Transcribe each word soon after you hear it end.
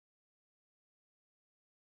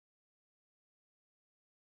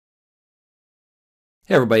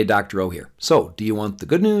Hey everybody, Dr. O here. So, do you want the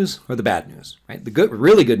good news or the bad news? Right? The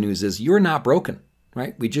really good news is you're not broken.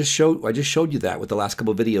 Right? I just showed you that with the last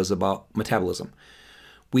couple of videos about metabolism.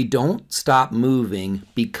 We don't stop moving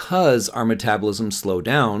because our metabolism slow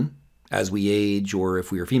down as we age or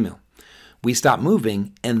if we are female. We stop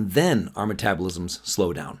moving and then our metabolisms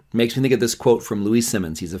slow down. It makes me think of this quote from Louis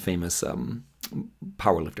Simmons. He's a famous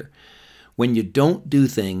powerlifter. When you don't do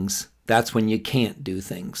things, that's when you can't do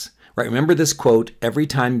things. Right? Remember this quote every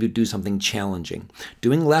time you do something challenging.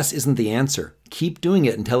 Doing less isn't the answer. Keep doing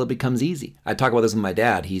it until it becomes easy. I talk about this with my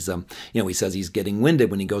dad. He's, he says he's getting winded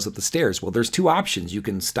when he goes up the stairs. Well, there's two options. You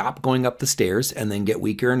can stop going up the stairs and then get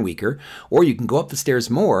weaker and weaker, or you can go up the stairs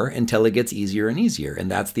more until it gets easier and easier. And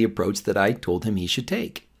that's the approach that I told him he should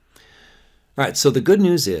take. All right. So the good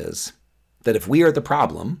news is that if we are the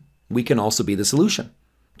problem, we can also be the solution.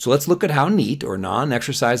 So let's look at how N.E.A.T, or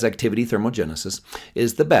non-exercise activity thermogenesis,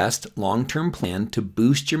 is the best long-term plan to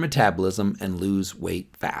boost your metabolism and lose weight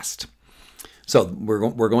fast. So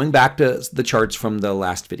we're going back to the charts from the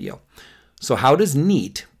last video. So how does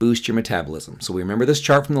N.E.A.T boost your metabolism? So we remember this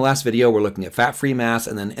chart from the last video. We're looking at fat-free mass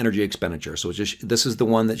and then energy expenditure. So this is the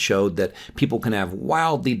one that showed that people can have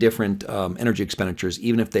wildly different energy expenditures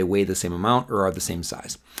even if they weigh the same amount or are the same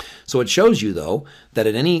size. So it shows you, though, that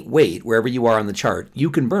at any weight, wherever you are on the chart, you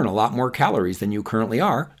can burn a lot more calories than you currently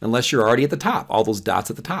are unless you're already at the top, all those dots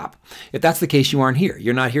at the top. If that's the case, you aren't here.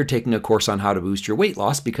 You're not here taking a course on how to boost your weight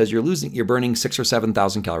loss because you're burning 6,000 or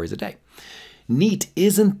 7,000 calories a day. N.E.A.T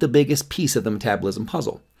isn't the biggest piece of the metabolism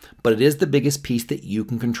puzzle, but it is the biggest piece that you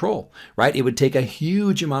can control, right? It would take a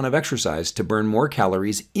huge amount of exercise to burn more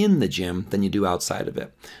calories in the gym than you do outside of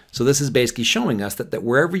it. So this is basically showing us that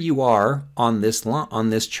wherever you are on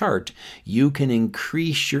this chart, you can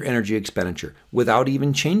increase your energy expenditure without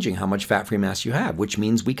even changing how much fat-free mass you have, which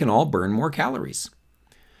means we can all burn more calories.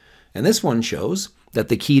 And this one shows that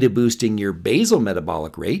the key to boosting your basal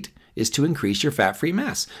metabolic rate is to increase your fat-free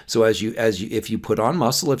mass. So if you put on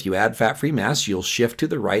muscle, if you add fat-free mass, you'll shift to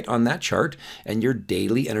the right on that chart and your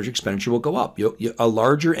daily energy expenditure will go up. A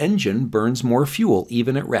larger engine burns more fuel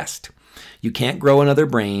even at rest. You can't grow another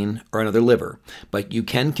brain or another liver, but you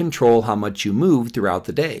can control how much you move throughout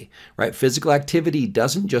the day, right? Physical activity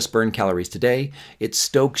doesn't just burn calories today, it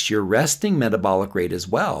stokes your resting metabolic rate as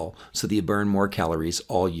well, so that you burn more calories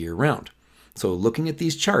all year round. So looking at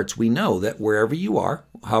these charts, we know that wherever you are,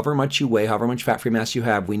 however much you weigh, however much fat-free mass you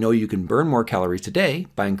have, we know you can burn more calories today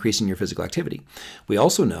by increasing your physical activity. We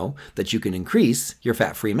also know that you can increase your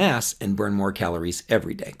fat-free mass and burn more calories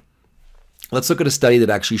every day. Let's look at a study that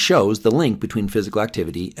actually shows the link between physical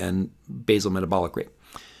activity and basal metabolic rate.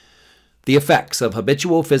 The effects of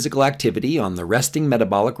habitual physical activity on the resting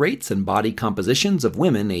metabolic rates and body compositions of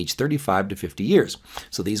women aged 35 to 50 years.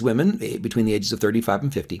 So these women, between the ages of 35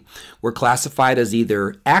 and 50, were classified as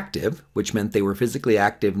either active, which meant they were physically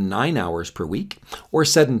active 9 hours per week, or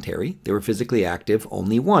sedentary, they were physically active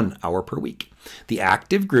only 1 hour per week. The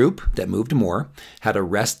active group that moved more had a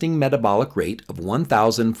resting metabolic rate of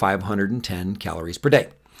 1,510 calories per day.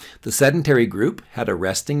 The sedentary group had a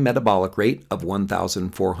resting metabolic rate of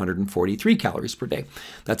 1,443 calories per day.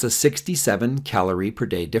 That's a 67 calorie per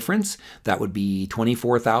day difference. That would be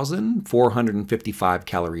 24,455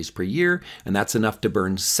 calories per year, and that's enough to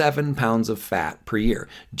burn 7 pounds of fat per year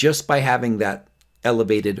just by having that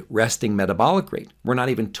elevated resting metabolic rate. We're not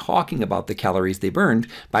even talking about the calories they burned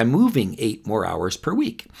by moving 8 more hours per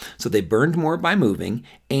week. So they burned more by moving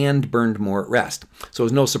and burned more at rest. So it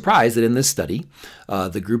was no surprise that in this study,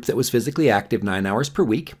 the group that was physically active 9 hours per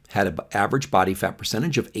week had an average body fat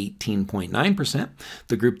percentage of 18.9%.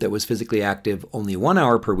 The group that was physically active only 1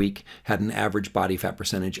 hour per week had an average body fat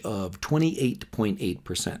percentage of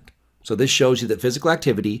 28.8%. So this shows you that physical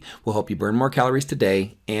activity will help you burn more calories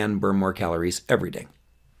today and burn more calories every day.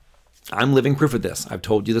 I'm living proof of this. I've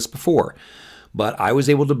told you this before, but I was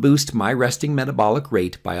able to boost my resting metabolic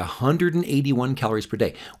rate by 181 calories per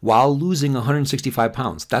day while losing 165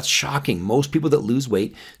 pounds. That's shocking. Most people that lose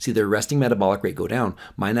weight see their resting metabolic rate go down.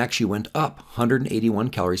 Mine actually went up 181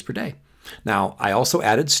 calories per day. Now, I also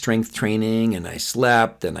added strength training and I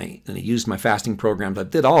slept and I used my fasting programs. I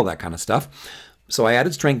did all that kind of stuff. So I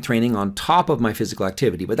added strength training on top of my physical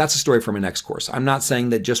activity, but that's a story for my next course. I'm not saying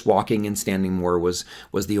that just walking and standing more was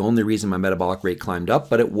the only reason my metabolic rate climbed up,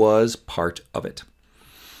 but it was part of it.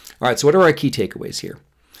 All right, so what are our key takeaways here?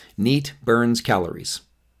 N.E.A.T burns calories.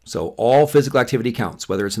 So all physical activity counts,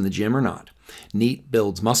 whether it's in the gym or not. N.E.A.T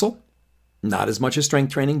builds muscle, not as much as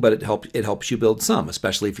strength training, but it helps you build some,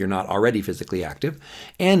 especially if you're not already physically active.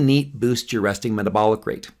 And N.E.A.T boosts your resting metabolic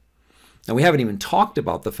rate. Now, we haven't even talked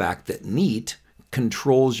about the fact that N.E.A.T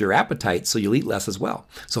controls your appetite so you'll eat less as well.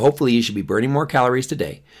 So hopefully you should be burning more calories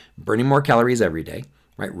today, burning more calories every day,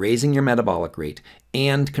 right? Raising your metabolic rate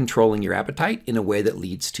and controlling your appetite in a way that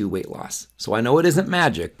leads to weight loss. So I know it isn't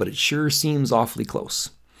magic, but it sure seems awfully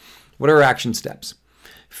close. What are our action steps?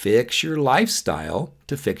 Fix your lifestyle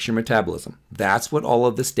to fix your metabolism. That's what all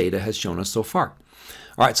of this data has shown us so far.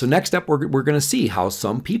 All right, so next up, we're going to see how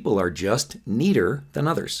some people are just neater than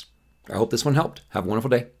others. I hope this one helped. Have a wonderful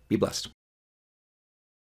day. Be blessed.